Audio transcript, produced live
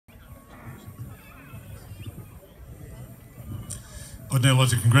I'd now like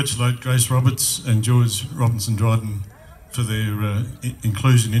to congratulate Grace Roberts and George Robinson-Dryden for their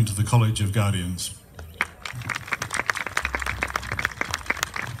inclusion into the College of Guardians.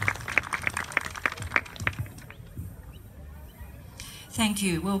 Thank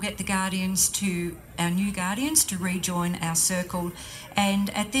you. We'll get our new Guardians to rejoin our circle, and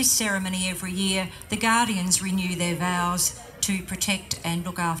at this ceremony every year the Guardians renew their vows to protect and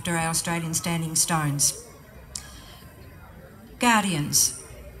look after our Australian standing stones. Guardians,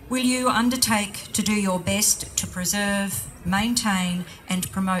 will you undertake to do your best to preserve, maintain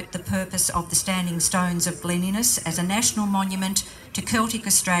and promote the purpose of the Standing Stones of Glen as a national monument to Celtic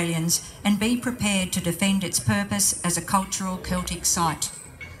Australians and be prepared to defend its purpose as a cultural Celtic site?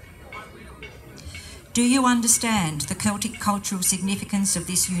 Do you understand the Celtic cultural significance of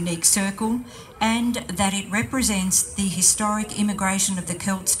this unique circle and that it represents the historic immigration of the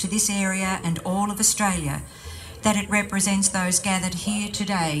Celts to this area and all of Australia, that it represents those gathered here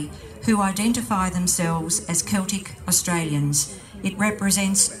today who identify themselves as Celtic Australians? It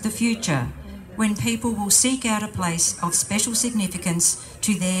represents the future, when people will seek out a place of special significance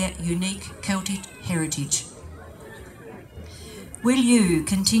to their unique Celtic heritage. Will you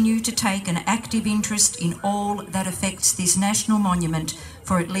continue to take an active interest in all that affects this national monument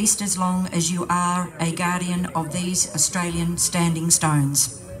for at least as long as you are a guardian of these Australian standing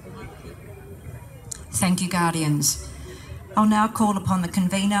stones? Thank you, Guardians. I'll now call upon the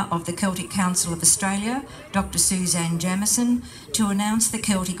convener of the Celtic Council of Australia, Dr. Suzanne Jamieson, to announce the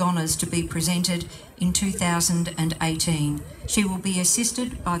Celtic honours to be presented in 2018. She will be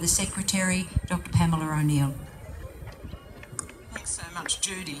assisted by the Secretary, Dr. Pamela O'Neill. Thanks so much,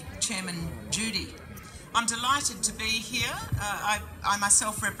 Judy. Chairman Judy. I'm delighted to be here. I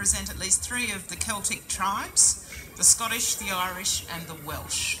myself represent at least 3 of the Celtic tribes, the Scottish, the Irish and the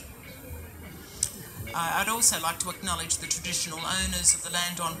Welsh. I'd also like to acknowledge the traditional owners of the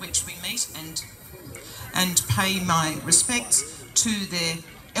land on which we meet and pay my respects to their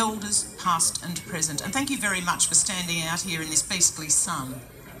elders, past and present. And thank you very much for standing out here in this beastly sun.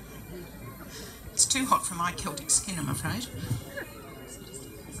 It's too hot for my Celtic skin, I'm afraid.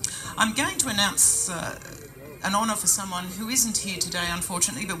 I'm going to announce an honour for someone who isn't here today,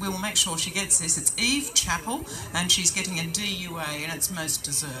 unfortunately, but we will make sure she gets this. It's Eve Chappell, and she's getting a DUA, and it's most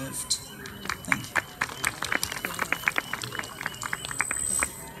deserved. Thank you.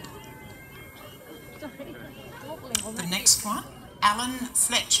 The next one, Alan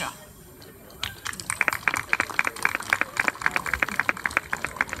Fletcher.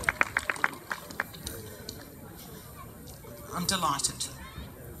 I'm delighted.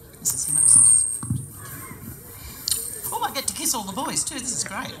 This is most... Oh, I get to kiss all the boys too. This is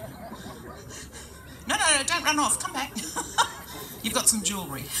great. No, don't run off. Come back. You've got some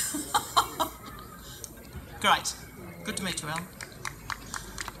jewellery. Great. Good to meet you, Alan.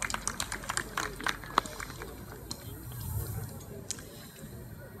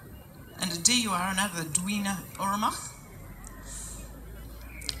 And a DUR, another Dwena Uramach,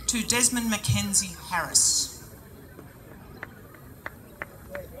 to Desmond Mackenzie Harris.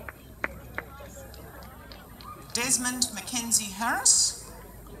 Desmond Mackenzie Harris.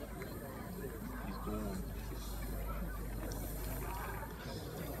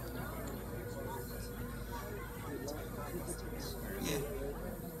 Yeah.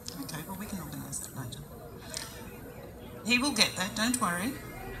 Okay, well we can organise that later. He will get that, don't worry.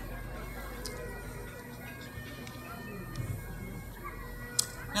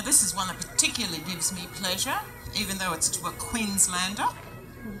 Now this is one that particularly gives me pleasure, even though it's to a Queenslander.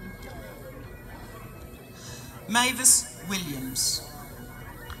 Mavis Williams.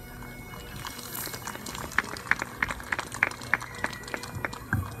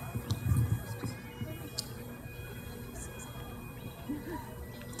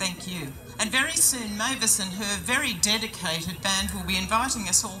 Thank you. And very soon Mavis and her very dedicated band will be inviting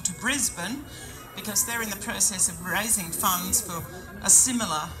us all to Brisbane because they're in the process of raising funds for a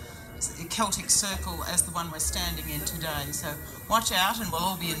similar Celtic circle as the one we're standing in today. So watch out and we'll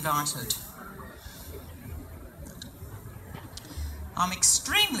all be invited. I'm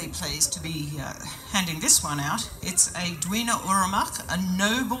extremely pleased to be handing this one out. It's a Dwena Uramach, a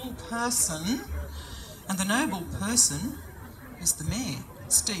noble person, and the noble person is the Mayor,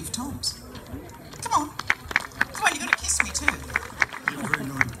 Steve Toms. Come on, you've got to kiss me too. You're very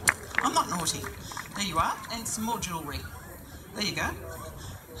naughty. I'm not naughty. There you are, and some more jewellery. There you go.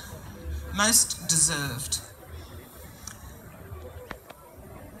 Most deserved.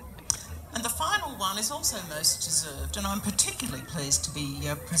 And the final one is also most deserved, and I'm particularly pleased to be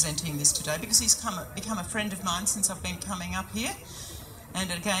presenting this today because he's become a friend of mine since I've been coming up here. And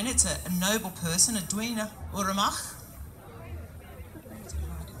again, it's a noble person, a Dwena Uramach.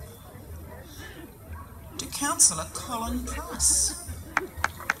 Councillor Colin Price.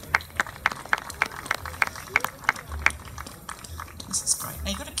 This is great. Now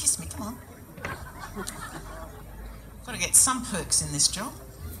you've got to kiss me, come on. Got to get some perks in this job.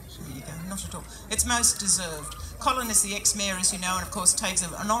 There you go, not at all. It's most deserved. Colin is the ex-mayor, as you know, and of course takes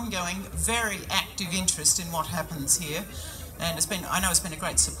an ongoing, very active interest in what happens here. And I know it's been a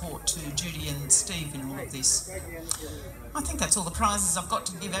great support to Judy and Steve in all of this. I think that's all the prizes I've got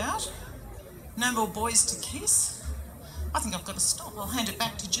to give out. No more boys to kiss. I think I've got to stop. I'll hand it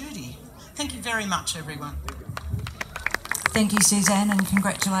back to Judy. Thank you very much, everyone. Thank you, Suzanne, and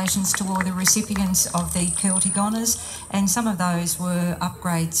congratulations to all the recipients of the Celtic Honours. And some of those were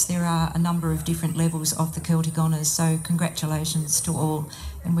upgrades. There are a number of different levels of the Celtic Honours, so congratulations to all.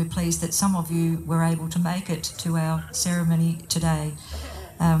 And we're pleased that some of you were able to make it to our ceremony today.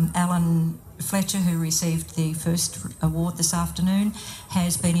 Alan Fletcher, who received the first award this afternoon,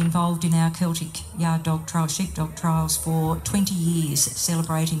 has been involved in our Celtic yard dog trial, sheepdog trials for 20 years,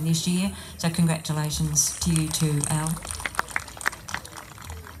 celebrating this year. So congratulations to you too, Al.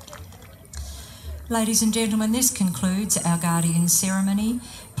 Ladies and gentlemen, this concludes our Guardians ceremony.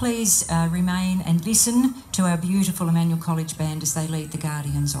 Please remain and listen to our beautiful Emmanuel College Band as they lead the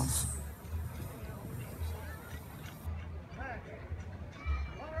Guardians off.